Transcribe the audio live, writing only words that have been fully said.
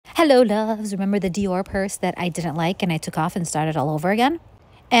Hello, loves. Remember the Dior purse that I didn't like and I took off and started all over again?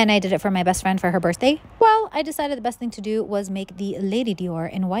 And I did it for my best friend for her birthday? Well, I decided the best thing to do was make the Lady Dior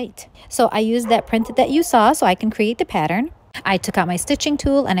in white. So I used that print that you saw so I can create the pattern. I took out my stitching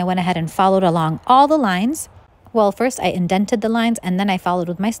tool and I went ahead and followed along all the lines. Well, first I indented the lines and then I followed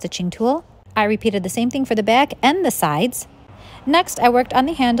with my stitching tool. I repeated the same thing for the back and the sides. Next, I worked on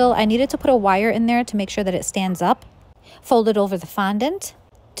the handle. I needed to put a wire in there to make sure that it stands up. Folded over the fondant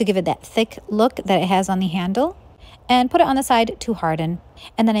to give it that thick look that it has on the handle, and put it on the side to harden.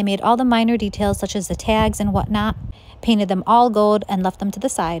 And then I made all the minor details such as the tags and whatnot, painted them all gold and left them to the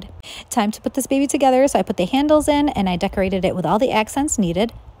side. Time to put this baby together, so I put the handles in and I decorated it with all the accents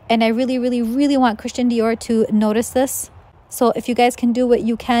needed. And I really want Christian Dior to notice this. So if you guys can do what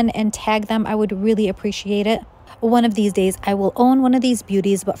you can and tag them, I would really appreciate it. One of these days I will own one of these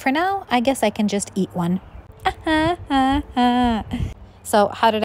beauties, but for now I guess I can just eat one. So how did